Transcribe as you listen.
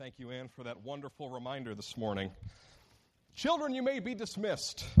Thank you, Ann, for that wonderful reminder this morning. Children, you may be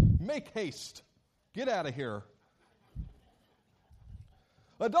dismissed. Make haste. Get out of here.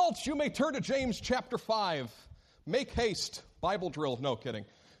 Adults, you may turn to James chapter 5. Make haste. Bible drill. No, kidding.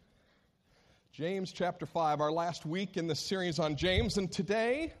 James chapter 5, our last week in this series on James. And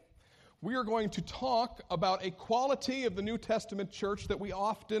today, we are going to talk about a quality of the New Testament church that we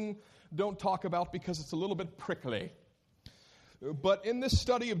often don't talk about because it's a little bit prickly. But in this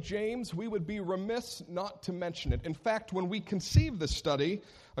study of James, we would be remiss not to mention it. In fact, when we conceived this study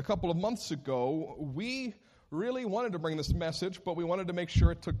a couple of months ago, we really wanted to bring this message, but we wanted to make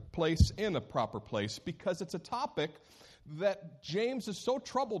sure it took place in a proper place because it's a topic that James is so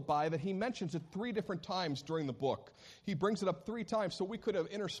troubled by that he mentions it 3 different times during the book. He brings it up 3 times, so we could have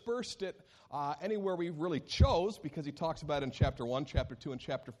interspersed it anywhere we really chose because he talks about it in chapter 1, chapter 2, and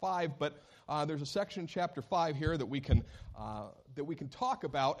chapter 5, but there's a section in chapter 5 here that we can talk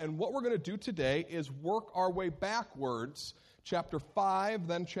about, and what we're going to do today is work our way backwards, chapter 5,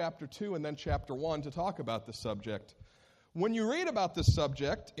 then chapter 2, and then chapter 1 to talk about this subject. When you read about this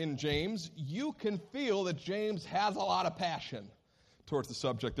subject in James, you can feel that James has a lot of passion towards the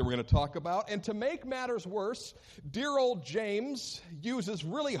subject that we're going to talk about. And to make matters worse, dear old James uses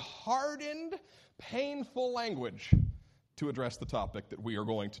really hardened, painful language to address the topic that we are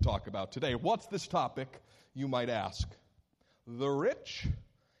going to talk about today. What's this topic, you might ask? The rich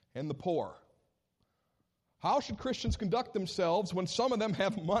and the poor. How should Christians conduct themselves when some of them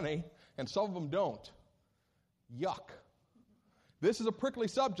have money and some of them don't? Yuck. This is a prickly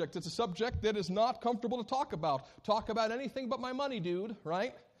subject. It's a subject that is not comfortable to talk about. Talk about anything but my money, dude,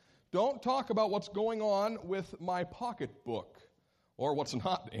 right? Don't talk about what's going on with my pocketbook or what's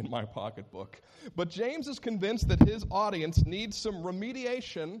not in my pocketbook. But James is convinced that his audience needs some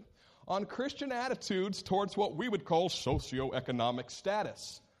remediation on Christian attitudes towards what we would call socioeconomic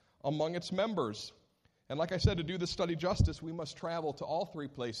status among its members. And like I said, to do this study justice, we must travel to all 3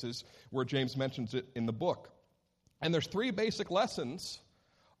 places where James mentions it in the book. And there's 3 basic lessons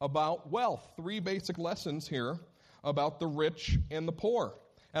about wealth, 3 basic lessons here about the rich and the poor.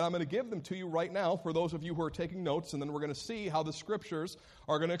 And I'm going to give them to you right now for those of you who are taking notes, and then we're going to see how the scriptures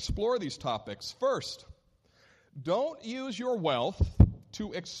are going to explore these topics. First, don't use your wealth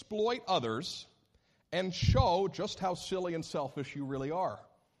to exploit others and show just how silly and selfish you really are.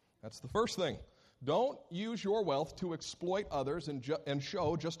 That's the first thing. Don't use your wealth to exploit others and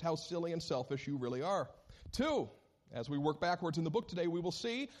show just how silly and selfish you really are. 2, as we work backwards in the book today, we will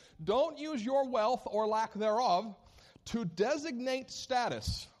see, don't use your wealth or lack thereof to designate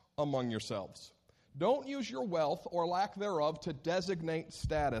status among yourselves. Don't use your wealth or lack thereof to designate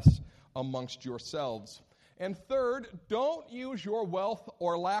status amongst yourselves. And third, don't use your wealth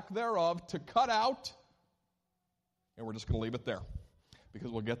or lack thereof to cut out, and we're just going to leave it there because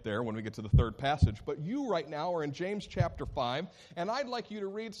we'll get there when we get to the 3rd passage. But you right now are in James chapter 5, and I'd like you to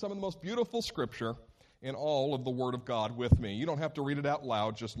read some of the most beautiful scripture in all of the Word of God with me. You don't have to read it out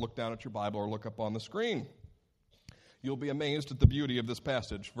loud. Just look down at your Bible or look up on the screen. You'll be amazed at the beauty of this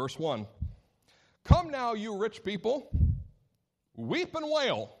passage. Verse 1. Come now, you rich people, weep and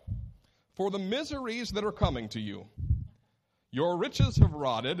wail for the miseries that are coming to you. Your riches have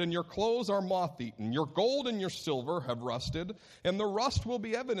rotted, and your clothes are moth-eaten. Your gold and your silver have rusted, and the rust will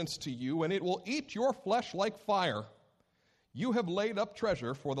be evidence to you, and it will eat your flesh like fire. You have laid up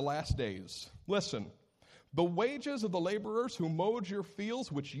treasure for the last days. Listen. The wages of the laborers who mowed your fields,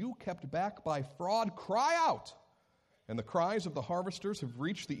 which you kept back by fraud, cry out. And the cries of the harvesters have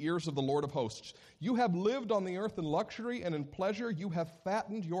reached the ears of the Lord of hosts. You have lived on the earth in luxury and in pleasure. You have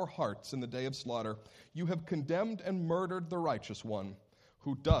fattened your hearts in the day of slaughter. You have condemned and murdered the righteous one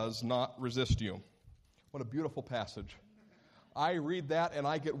who does not resist you. What a beautiful passage. I read that and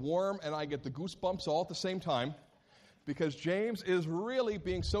I get warm and I get the goosebumps all at the same time. Because James is really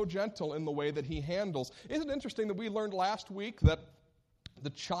being so gentle in the way that he handles. Isn't it interesting that we learned last week that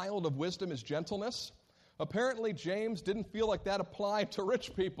the child of wisdom is gentleness? Apparently, James didn't feel like that applied to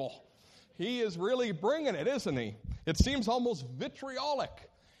rich people. He is really bringing it, isn't he? It seems almost vitriolic.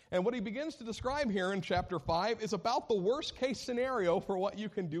 And what he begins to describe here in chapter 5 is about the worst-case scenario for what you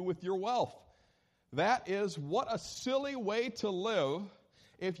can do with your wealth. That is, what a silly way to live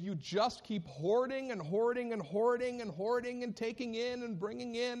if you just keep hoarding and hoarding and hoarding and hoarding and taking in and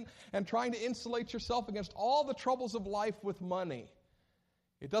bringing in and trying to insulate yourself against all the troubles of life with money.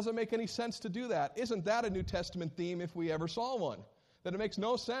 It doesn't make any sense to do that. Isn't that a New Testament theme if we ever saw one? That it makes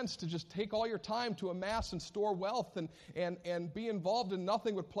no sense to just take all your time to amass and store wealth and be involved in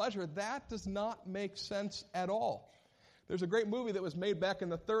nothing but pleasure. That does not make sense at all. There's a great movie that was made back in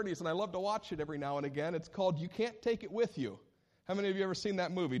the 30s, and I love to watch it every now and again. It's called You Can't Take It With You. How many of you ever seen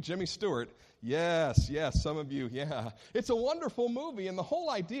that movie, Jimmy Stewart? Yes, some of you, yeah. It's a wonderful movie, and the whole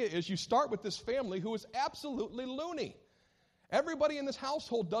idea is you start with this family who is absolutely loony. Everybody in this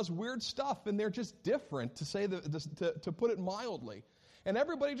household does weird stuff, and they're just different, to put it mildly. And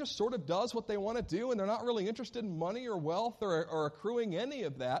everybody just sort of does what they want to do, and they're not really interested in money or wealth or accruing any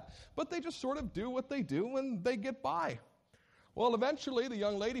of that, but they just sort of do what they do, and they get by. Well, eventually, the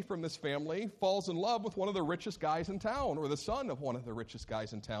young lady from this family falls in love with one of the richest guys in town, or the son of one of the richest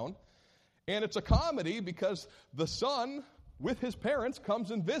guys in town. And it's a comedy because the son, with his parents,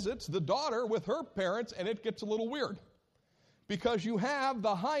 comes and visits the daughter with her parents, and it gets a little weird. Because you have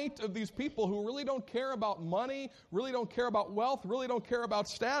the height of these people who really don't care about money, really don't care about wealth, really don't care about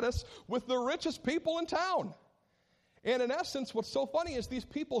status, with the richest people in town. And in essence, what's so funny is these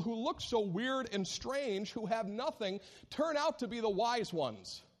people who look so weird and strange, who have nothing, turn out to be the wise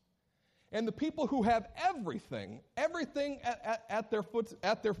ones. And the people who have everything at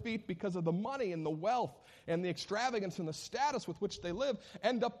their feet because of the money and the wealth and the extravagance and the status with which they live,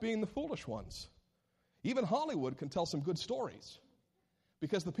 end up being the foolish ones. Even Hollywood can tell some good stories,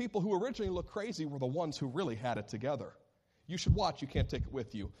 because the people who originally looked crazy were the ones who really had it together. You should watch. You can't take it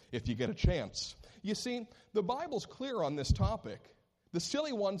with you if you get a chance. You see, the Bible's clear on this topic. The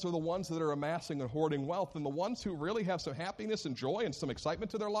silly ones are the ones that are amassing and hoarding wealth, and the ones who really have some happiness and joy and some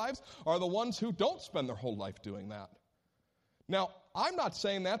excitement to their lives are the ones who don't spend their whole life doing that. Now, I'm not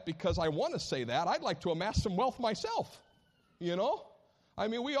saying that because I want to say that. I'd like to amass some wealth myself, you know? I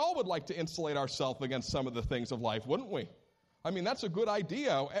mean, we all would like to insulate ourselves against some of the things of life, wouldn't we? I mean, that's a good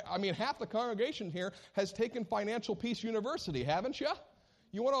idea. I mean, half the congregation here has taken Financial Peace University, haven't you?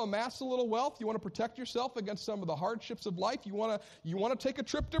 You want to amass a little wealth? You want to protect yourself against some of the hardships of life? You want to take a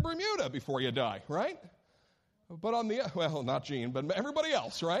trip to Bermuda before you die, right? But not Gene, but everybody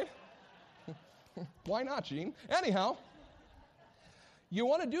else, right? Why not, Gene? Anyhow, you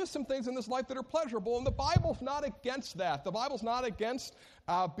want to do some things in this life that are pleasurable, and the Bible's not against that. The Bible's not against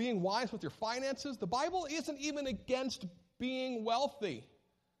being wise with your finances. The Bible isn't even against being wealthy.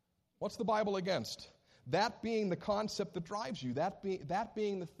 What's the Bible against? That being the concept that drives you, that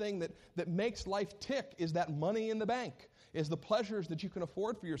being the thing that makes life tick, is that money in the bank, is the pleasures that you can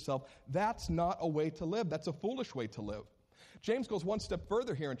afford for yourself. That's not a way to live. That's a foolish way to live. James goes one step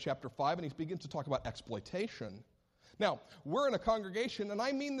further here in chapter 5, and he begins to talk about exploitation. Now, we're in a congregation, and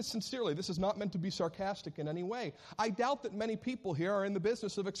I mean this sincerely. This is not meant to be sarcastic in any way. I doubt that many people here are in the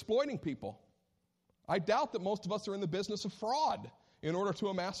business of exploiting people. I doubt that most of us are in the business of fraud in order to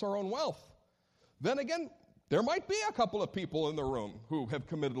amass our own wealth. Then again, there might be a couple of people in the room who have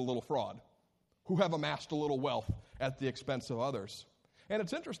committed a little fraud, who have amassed a little wealth at the expense of others. And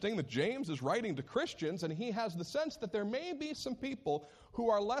it's interesting that James is writing to Christians, and he has the sense that there may be some people who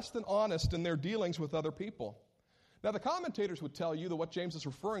are less than honest in their dealings with other people. Now, the commentators would tell you that what James is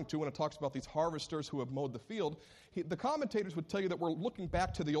referring to when it talks about these harvesters who have mowed the field, the commentators would tell you that we're looking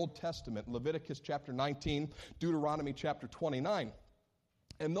back to the Old Testament, Leviticus chapter 19, Deuteronomy chapter 29.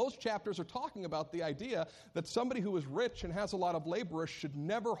 And those chapters are talking about the idea that somebody who is rich and has a lot of laborers should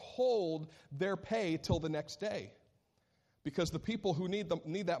never hold their pay till the next day. Because the people who need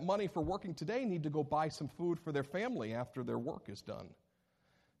that money for working today need to go buy some food for their family after their work is done.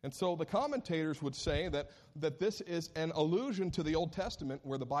 And so the commentators would say that this is an allusion to the Old Testament,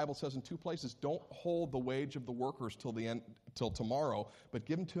 where the Bible says in two places, don't hold the wage of the workers till tomorrow, but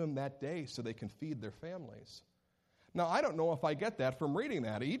give them to them that day so they can feed their families. Now, I don't know if I get that from reading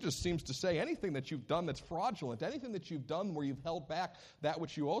that. He just seems to say anything that you've done that's fraudulent, anything that you've done where you've held back that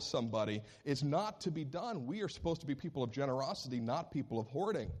which you owe somebody is not to be done. We are supposed to be people of generosity, not people of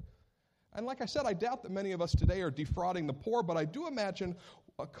hoarding. And like I said, I doubt that many of us today are defrauding the poor, but I do imagine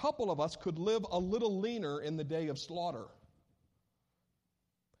a couple of us could live a little leaner in the day of slaughter.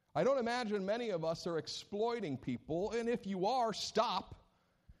 I don't imagine many of us are exploiting people, and if you are, stop.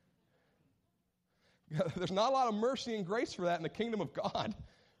 There's not a lot of mercy and grace for that in the kingdom of God.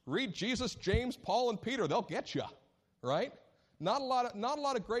 Read Jesus, James, Paul, and Peter. They'll get you, right? Not a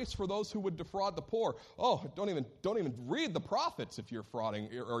lot of grace for those who would defraud the poor. Oh, don't even read the prophets if you're frauding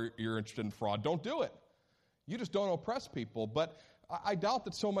or you're interested in fraud. Don't do it. You just don't oppress people. But I doubt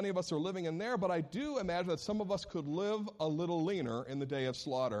that so many of us are living in there, but I do imagine that some of us could live a little leaner in the day of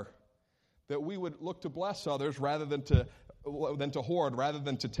slaughter. That we would look to bless others rather than to hoard, rather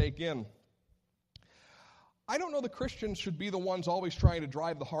than to take in. I don't know that Christians should be the ones always trying to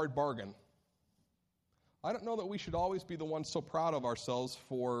drive the hard bargain. I don't know that we should always be the ones so proud of ourselves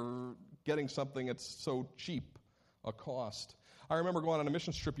for getting something that's so cheap a cost. I remember going on a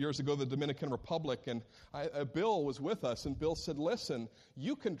mission trip years ago to the Dominican Republic, and Bill was with us, and Bill said, listen,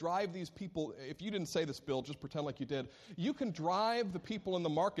 you can drive these people, if you didn't say this, Bill, just pretend like you did, you can drive the people in the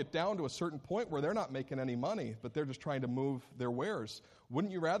market down to a certain point where they're not making any money, but they're just trying to move their wares.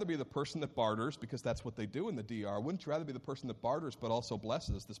 Wouldn't you rather be the person that barters, because that's what they do in the DR? Wouldn't you rather be the person that barters but also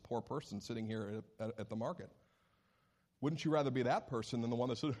blesses this poor person sitting here at the market? Wouldn't you rather be that person than the one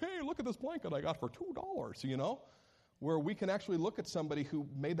that says, hey, look at this blanket I got for $2, you know? Where we can actually look at somebody who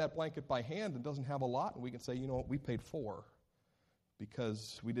made that blanket by hand and doesn't have a lot, and we can say, you know what, we paid $4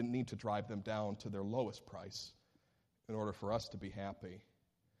 because we didn't need to drive them down to their lowest price in order for us to be happy.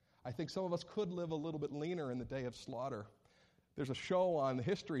 I think some of us could live a little bit leaner in the day of slaughter. There's a show on the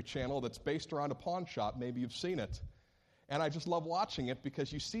History Channel that's based around a pawn shop. Maybe you've seen it. And I just love watching it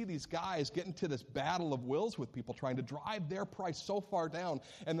because you see these guys get into this battle of wills with people trying to drive their price so far down,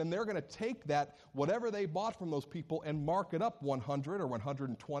 and then they're going to take that, whatever they bought from those people, and mark it up 100 or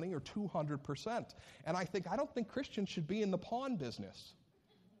 120 or 200%. And I don't think Christians should be in the pawn business.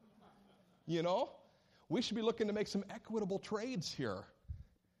 You know? We should be looking to make some equitable trades here.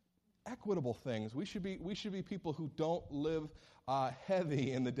 Equitable things. We should be people who don't live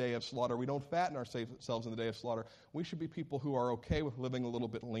heavy in the day of slaughter. We don't fatten ourselves in the day of slaughter. We should be people who are okay with living a little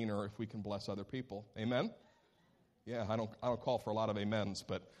bit leaner if we can bless other people. Amen? Yeah, I don't call for a lot of amens,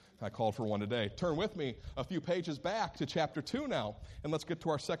 but I called for one today. Turn with me a few pages back to chapter 2 now, and let's get to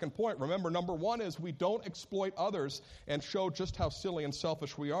our second point. Remember, number 1 is we don't exploit others and show just how silly and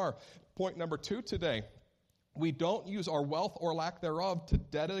selfish we are. Point number 2 today. We don't use our wealth or lack thereof to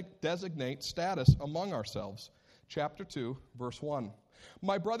designate status among ourselves. Chapter 2, verse 1.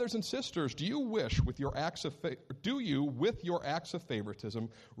 My brothers and sisters, do you with your acts of favoritism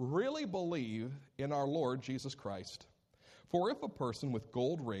really believe in our Lord Jesus Christ? For if a person with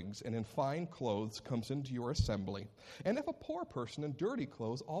gold rings and in fine clothes comes into your assembly, and if a poor person in dirty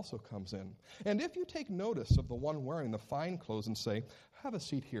clothes also comes in, and if you take notice of the one wearing the fine clothes and say, have a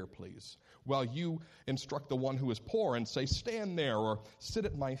seat here, please, while you instruct the one who is poor and say, stand there or sit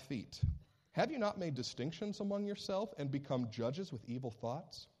at my feet, have you not made distinctions among yourself and become judges with evil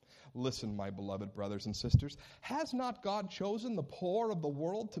thoughts? Listen, my beloved brothers and sisters, has not God chosen the poor of the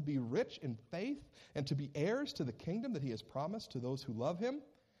world to be rich in faith and to be heirs to the kingdom that he has promised to those who love him?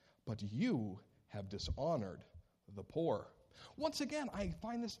 But you have dishonored the poor. Once again, I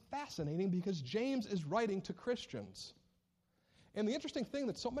find this fascinating because James is writing to Christians. And the interesting thing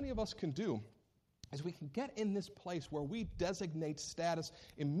that so many of us can do is we can get in this place where we designate status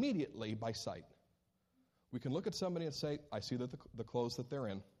immediately by sight. We can look at somebody and say, I see the clothes that they're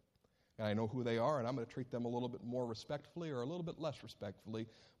in. And I know who they are, and I'm going to treat them a little bit more respectfully or a little bit less respectfully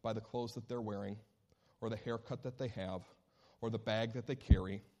by the clothes that they're wearing, or the haircut that they have, or the bag that they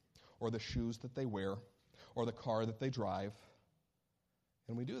carry, or the shoes that they wear, or the car that they drive.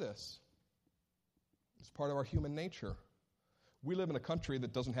 And we do this. It's part of our human nature. We live in a country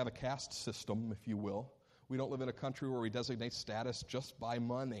that doesn't have a caste system, if you will. We don't live in a country where we designate status just by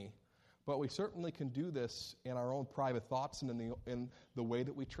money. But we certainly can do this in our own private thoughts and in the way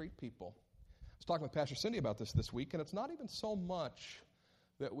that we treat people. I was talking with Pastor Cindy about this week, and it's not even so much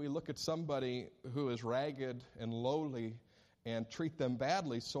that we look at somebody who is ragged and lowly and treat them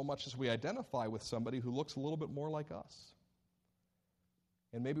badly so much as we identify with somebody who looks a little bit more like us.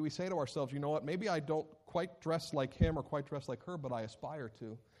 And maybe we say to ourselves, you know what, maybe I don't quite dress like him or quite dress like her, but I aspire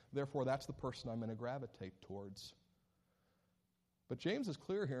to. Therefore, that's the person I'm going to gravitate towards. But James is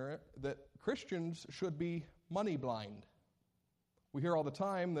clear here that Christians should be money blind. We hear all the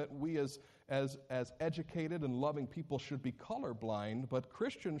time that we as educated and loving people should be color blind, but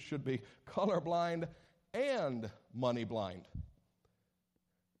Christians should be color blind and money blind.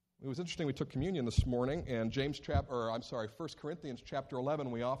 It was interesting, we took communion this morning, and 1 Corinthians chapter 11,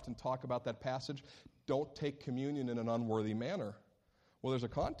 we often talk about that passage, don't take communion in an unworthy manner. Well, there's a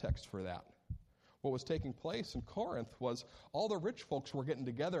context for that. What was taking place in Corinth was all the rich folks were getting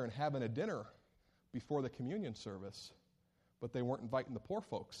together and having a dinner before the communion service, but they weren't inviting the poor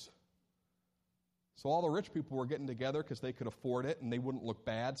folks. So all the rich people were getting together because they could afford it and they wouldn't look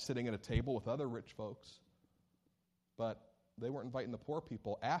bad sitting at a table with other rich folks. But they weren't inviting the poor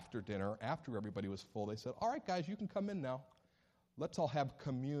people after dinner, after everybody was full. They said, all right, guys, you can come in now. Let's all have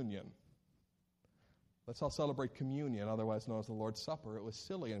communion. Let's all celebrate communion, otherwise known as the Lord's Supper. It was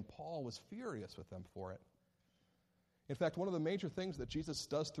silly, and Paul was furious with them for it. In fact, one of the major things that Jesus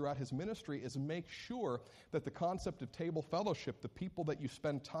does throughout his ministry is make sure that the concept of table fellowship, the people that you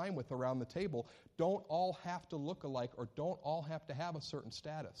spend time with around the table, don't all have to look alike or don't all have to have a certain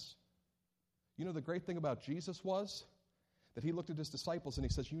status. You know, the great thing about Jesus was that he looked at his disciples and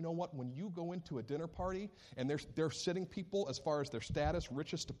he says, you know what, when you go into a dinner party and they're sitting people as far as their status,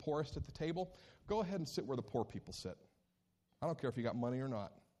 richest to poorest at the table, go ahead and sit where the poor people sit. I don't care if you got money or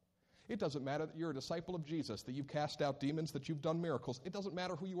not. It doesn't matter that you're a disciple of Jesus, that you've cast out demons, that you've done miracles. It doesn't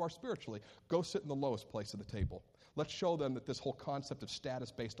matter who you are spiritually. Go sit in the lowest place of the table. Let's show them that this whole concept of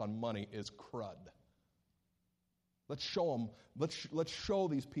status based on money is crud. Let's show them, let's show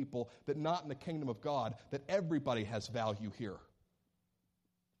these people that not in the kingdom of God, that everybody has value here.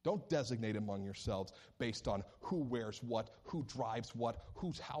 Don't designate among yourselves based on who wears what, who drives what,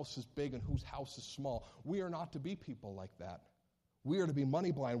 whose house is big and whose house is small. We are not to be people like that. We are to be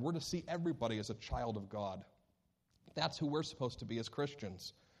money blind. We're to see everybody as a child of God. That's who we're supposed to be as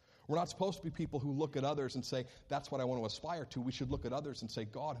Christians. We're not supposed to be people who look at others and say, that's what I want to aspire to. We should look at others and say,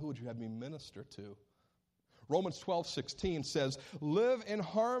 God, who would you have me minister to? Romans 12:16 says, live in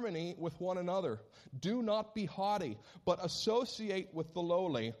harmony with one another. Do not be haughty, but associate with the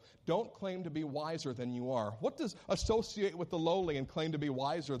lowly. Don't claim to be wiser than you are. What does associate with the lowly and claim to be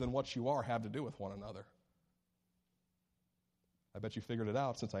wiser than what you are have to do with one another? I bet you figured it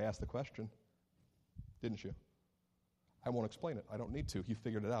out since I asked the question. Didn't you? I won't explain it. I don't need to. You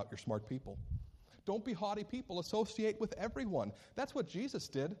figured it out. You're smart people. Don't be haughty people. Associate with everyone. That's what Jesus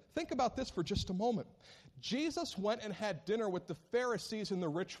did. Think about this for just a moment. Jesus went and had dinner with the Pharisees and the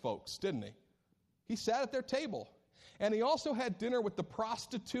rich folks, didn't he? He sat at their table. And he also had dinner with the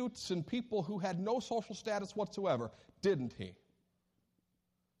prostitutes and people who had no social status whatsoever, didn't he?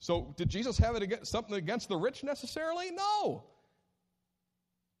 So did Jesus have something against the rich necessarily? No.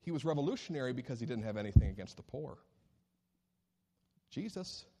 He was revolutionary because he didn't have anything against the poor.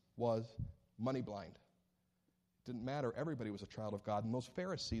 Jesus was money blind. It didn't matter. Everybody was a child of God, and those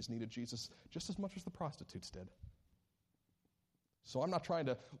Pharisees needed Jesus just as much as the prostitutes did. So I'm not trying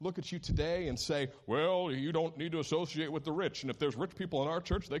to look at you today and say, well, you don't need to associate with the rich, and if there's rich people in our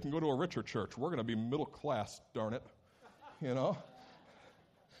church, they can go to a richer church. We're going to be middle class, darn it. You know?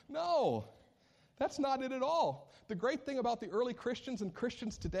 No, that's not it at all. The great thing about the early Christians and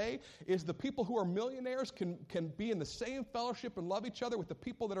Christians today is the people who are millionaires can be in the same fellowship and love each other with the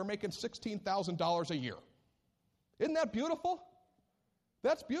people that are making $16,000 a year. Isn't that beautiful?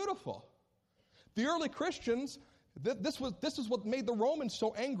 That's beautiful. The early Christians, this is what made the Romans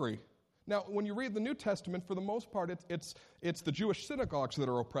so angry. Now, when you read the New Testament, for the most part, it's the Jewish synagogues that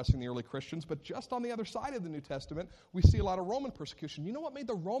are oppressing the early Christians, but just on the other side of the New Testament, we see a lot of Roman persecution. You know what made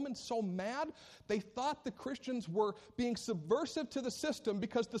the Romans so mad? They thought the Christians were being subversive to the system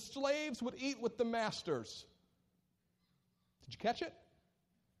because the slaves would eat with the masters. Did you catch it?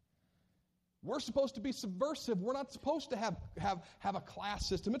 We're supposed to be subversive. We're not supposed to have a class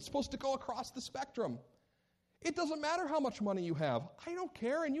system. It's supposed to go across the spectrum. It doesn't matter how much money you have. I don't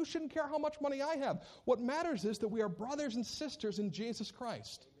care, and you shouldn't care how much money I have. What matters is that we are brothers and sisters in Jesus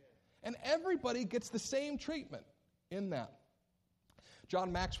Christ. And everybody gets the same treatment in that.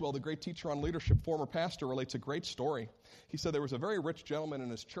 John Maxwell, the great teacher on leadership, former pastor, relates a great story. He said there was a very rich gentleman in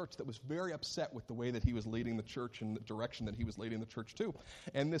his church that was very upset with the way that he was leading the church and the direction that he was leading the church to.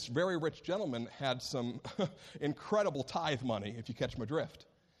 And this very rich gentleman had some incredible tithe money, if you catch my drift.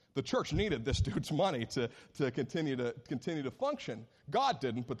 The church needed this dude's money to continue to function. God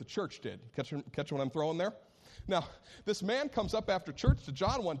didn't, but the church did. Catch what I'm throwing there? Now, this man comes up after church to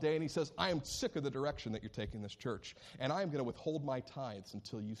John one day and he says, I am sick of the direction that you're taking this church, and I am going to withhold my tithes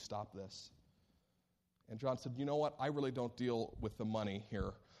until you stop this. And John said, you know what? I really don't deal with the money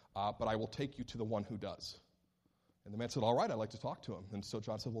here, but I will take you to the one who does. And the man said, all right, I'd like to talk to him. And so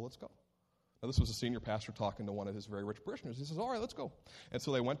John said, well, let's go. Now, this was a senior pastor talking to one of his very rich parishioners. He says, all right, let's go. And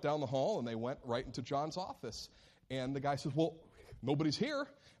so they went down the hall, and they went right into John's office. And the guy says, well, nobody's here.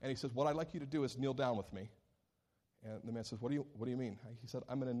 And he says, what I'd like you to do is kneel down with me. And the man says, what do you mean? He said,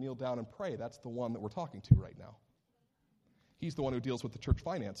 I'm going to kneel down and pray. That's the one that we're talking to right now. He's the one who deals with the church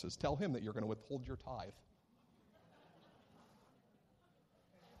finances. Tell him that you're going to withhold your tithe.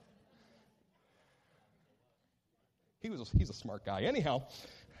 He's a smart guy. Anyhow,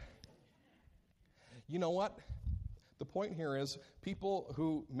 you know what? The point here is people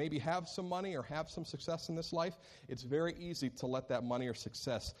who maybe have some money or have some success in this life, it's very easy to let that money or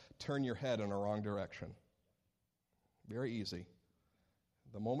success turn your head in a wrong direction. Very easy.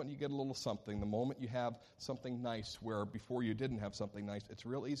 The moment you get a little something, the moment you have something nice where before you didn't have something nice, it's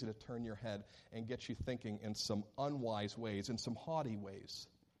real easy to turn your head and get you thinking in some unwise ways, in some haughty ways.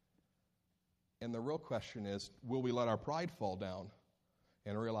 And the real question is, will we let our pride fall down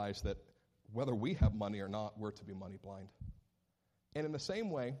and realize that whether we have money or not, we're to be money blind? And in the same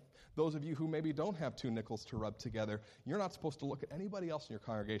way, those of you who maybe don't have two nickels to rub together, you're not supposed to look at anybody else in your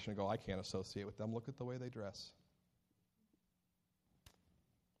congregation and go, I can't associate with them. Look at the way they dress.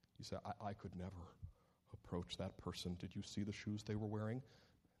 You say, I could never approach that person. Did you see the shoes they were wearing?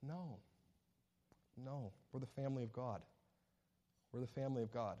 No. We're the family of God. We're the family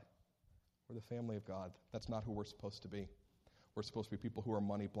of God. We're the family of God. That's not who we're supposed to be. We're supposed to be people who are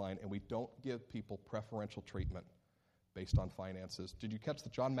money blind, and we don't give people preferential treatment based on finances. Did you catch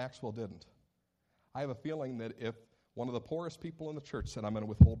that John Maxwell didn't? I have a feeling that if one of the poorest people in the church said, I'm going to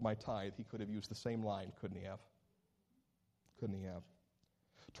withhold my tithe, he could have used the same line, couldn't he have? Couldn't he have?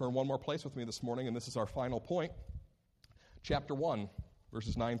 Turn one more place with me this morning, and this is our final point. Chapter 1,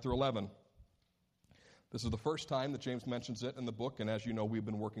 verses 9 through 11. This is the first time that James mentions it in the book, and as you know, we've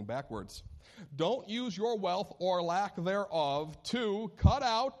been working backwards. Don't use your wealth or lack thereof to cut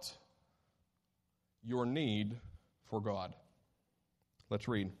out your need for God. Let's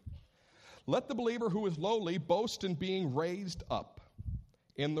read. Let the believer who is lowly boast in being raised up,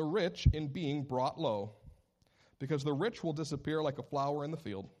 and the rich in being brought low, because the rich will disappear like a flower in the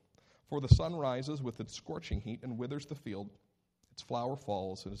field. For the sun rises with its scorching heat and withers the field. Its flower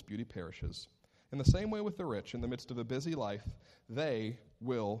falls and its beauty perishes. In the same way with the rich, in the midst of a busy life, they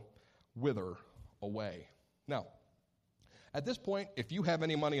will wither away. Now, at this point, if you have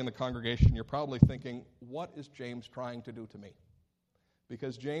any money in the congregation, you're probably thinking, what is James trying to do to me?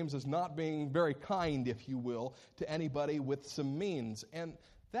 Because James is not being very kind, if you will, to anybody with some means. And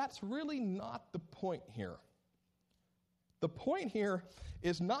that's really not the point here. The point here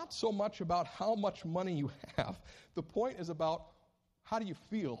is not so much about how much money you have. The point is about how do you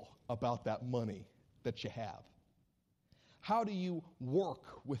feel about that money that you have? How do you work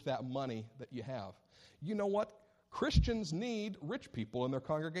with that money that you have? You know what? Christians need rich people in their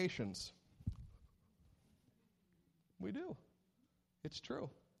congregations. We do. It's true.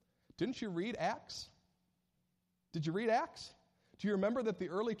 Didn't you read Acts? Did you read Acts? Do you remember that the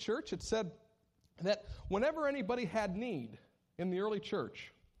early church, it said that whenever anybody had need in the early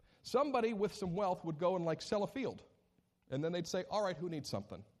church, somebody with some wealth would go and sell a field. And then they'd say, all right, who needs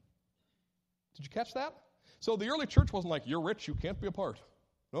something? Did you catch that? So the early church wasn't like, you're rich, you can't be a part.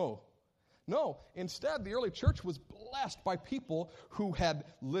 No. Instead, the early church was blessed by people who had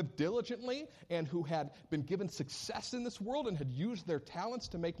lived diligently and who had been given success in this world and had used their talents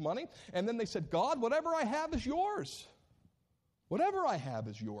to make money. And then they said, God, whatever I have is yours. Whatever I have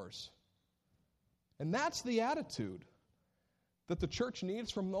is yours. And that's the attitude that the church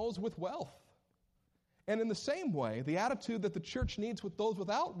needs from those with wealth. And in the same way, the attitude that the church needs with those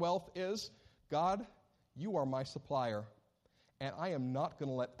without wealth is, God, you are my supplier, and I am not going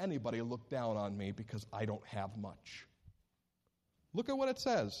to let anybody look down on me because I don't have much. Look at what it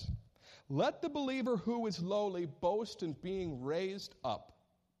says. Let the believer who is lowly boast in being raised up.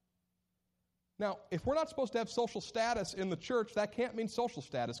 Now, if we're not supposed to have social status in the church, that can't mean social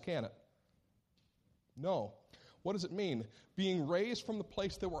status, can it? No. What does it mean? Being raised from the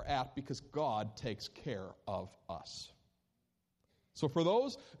place that we're at because God takes care of us. So for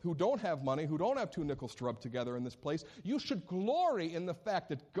those who don't have money, who don't have two nickels to rub together in this place, you should glory in the fact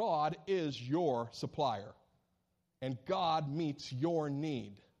that God is your supplier. And God meets your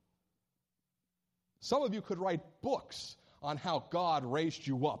need. Some of you could write books on how God raised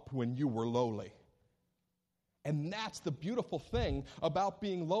you up when you were lowly. And that's the beautiful thing about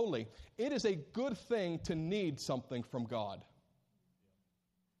being lowly. It is a good thing to need something from God.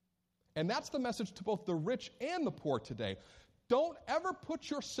 And that's the message to both the rich and the poor today. Don't ever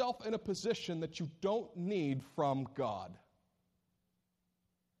put yourself in a position that you don't need from God.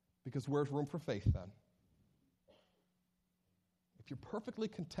 Because where's room for faith then? If you're perfectly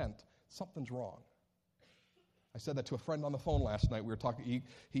content, something's wrong. I said that to a friend on the phone last night. We were talking.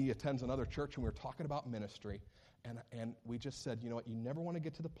 He attends another church, and we were talking about ministry. And we just said, you know what? You never want to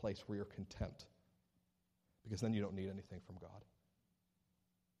get to the place where you're content, because then you don't need anything from God.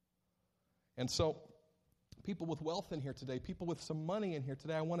 And so, people with wealth in here today, people with some money in here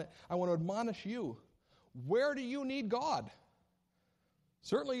today, I want to admonish you. Where do you need God?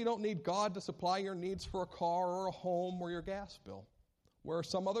 Certainly, you don't need God to supply your needs for a car or a home or your gas bill. Where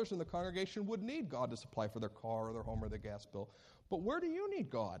some others in the congregation would need God to supply for their car or their home or their gas bill. But where do you need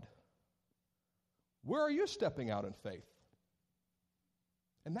God? Where are you stepping out in faith?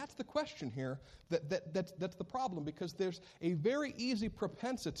 And that's the question here. That's the problem, because there's a very easy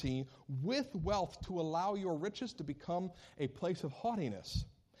propensity with wealth to allow your riches to become a place of haughtiness.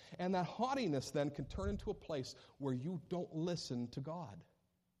 And that haughtiness then can turn into a place where you don't listen to God.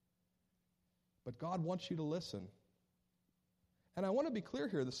 But God wants you to listen. And I want to be clear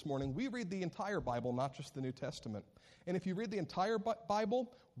here this morning. We read the entire Bible, not just the New Testament. And if you read the entire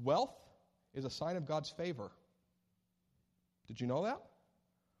Bible, wealth is a sign of God's favor. Did you know that?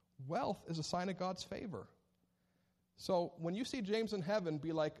 Wealth is a sign of God's favor. So when you see James in heaven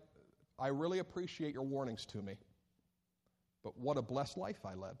be like, I really appreciate your warnings to me. But what a blessed life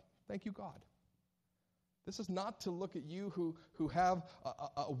I led. Thank you, God. This is not to look at you who have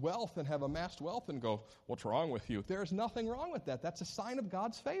a wealth and have amassed wealth and go, what's wrong with you? There's nothing wrong with that. That's a sign of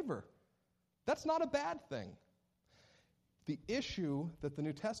God's favor. That's not a bad thing. The issue that the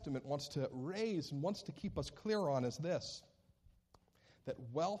New Testament wants to raise and wants to keep us clear on is this, that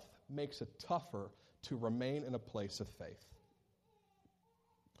wealth makes it tougher to remain in a place of faith.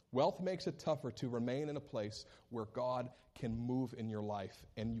 Wealth makes it tougher to remain in a place where God can move in your life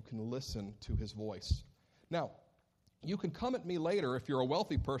and you can listen to his voice. Now, you can come at me later if you're a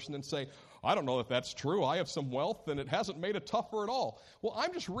wealthy person and say, I don't know if that's true. I have some wealth and it hasn't made it tougher at all. Well,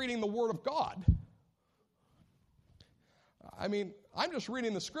 I'm just reading the Word of God. I'm just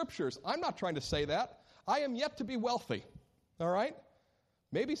reading the Scriptures. I'm not trying to say that. I am yet to be wealthy, all right?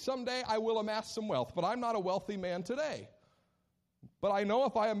 Maybe someday I will amass some wealth, but I'm not a wealthy man today. But I know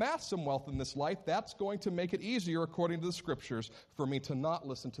if I amass some wealth in this life, that's going to make it easier, according to the Scriptures, for me to not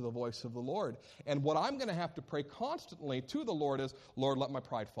listen to the voice of the Lord. And what I'm going to have to pray constantly to the Lord is, Lord, let my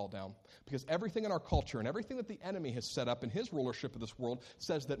pride fall down. Because everything in our culture and everything that the enemy has set up in his rulership of this world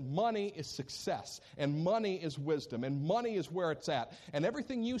says that money is success, and money is wisdom, and money is where it's at. And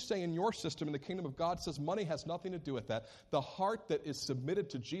everything you say in your system in the kingdom of God says money has nothing to do with that. The heart that is submitted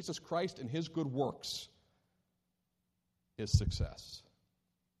to Jesus Christ and his good works is success,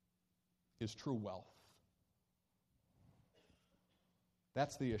 is true wealth.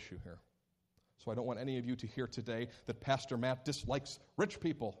 That's the issue here. So I don't want any of you to hear today that Pastor Matt dislikes rich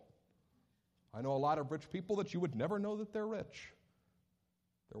people. I know a lot of rich people that you would never know that they're rich.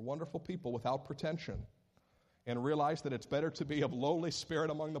 They're wonderful people without pretension, and realize that it's better to be of lowly spirit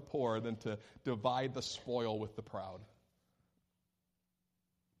among the poor than to divide the spoil with the proud.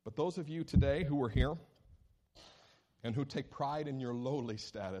 But those of you today who are here and who take pride in your lowly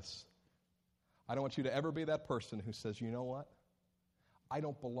status, I don't want you to ever be that person who says, you know what? I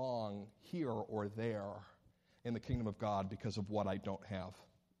don't belong here or there in the kingdom of God because of what I don't have.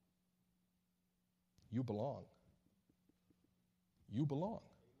 You belong. You belong.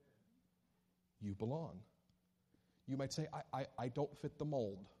 You belong. You might say, I don't fit the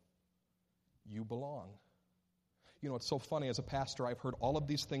mold. You belong. You know, it's so funny, as a pastor, I've heard all of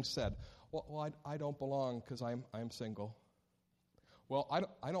these things said. Well, I don't belong because I'm single. Well,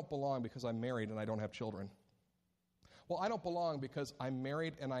 I don't belong because I'm married and I don't have children. Well, I don't belong because I'm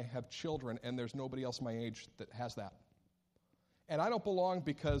married and I have children and there's nobody else my age that has that. And I don't belong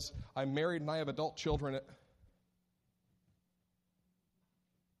because I'm married and I have adult children.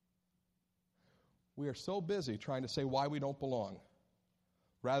 We are so busy trying to say why we don't belong,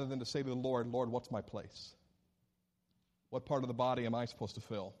 rather than to say to the Lord, Lord, what's my place? What part of the body am I supposed to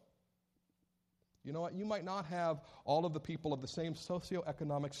fill? You know what? You might not have all of the people of the same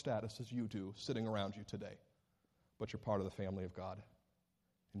socioeconomic status as you do sitting around you today, but you're part of the family of God,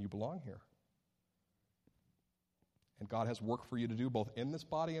 and you belong here. And God has work for you to do both in this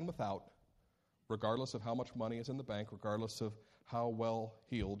body and without, regardless of how much money is in the bank, regardless of how well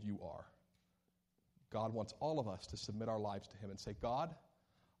healed you are. God wants all of us to submit our lives to him and say, God,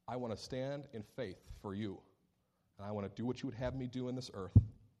 I want to stand in faith for you. And I want to do what you would have me do in this earth.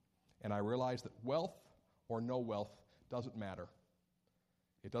 And I realize that wealth or no wealth doesn't matter.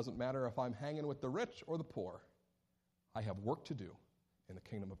 It doesn't matter if I'm hanging with the rich or the poor. I have work to do in the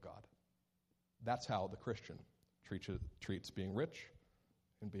kingdom of God. That's how the Christian treats being rich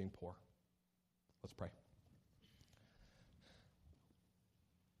and being poor. Let's pray.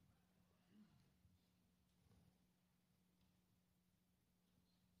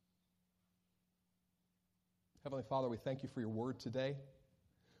 Heavenly Father, we thank you for your word today.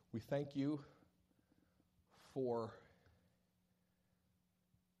 We thank you for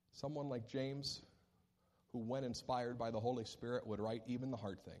someone like James, who, when inspired by the Holy Spirit, would write even the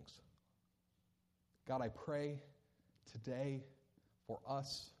hard things. God, I pray today for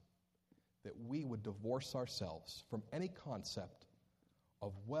us that we would divorce ourselves from any concept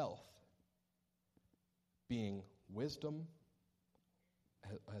of wealth being wisdom,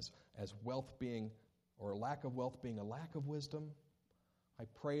 as wealth being, or a lack of wealth being a lack of wisdom. I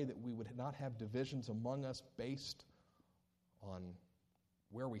pray that we would not have divisions among us based on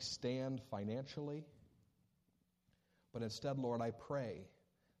where we stand financially. But instead, Lord, I pray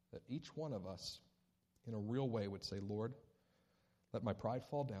that each one of us in a real way would say, Lord, let my pride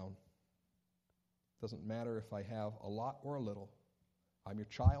fall down. Doesn't matter if I have a lot or a little. I'm your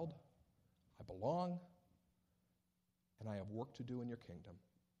child. I belong. And I have work to do in your kingdom.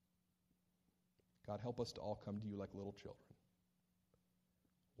 God, help us to all come to you like little children.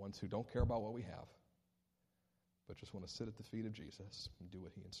 Ones who don't care about what we have, but just want to sit at the feet of Jesus and do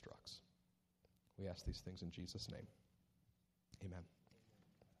what he instructs. We ask these things in Jesus' name. Amen.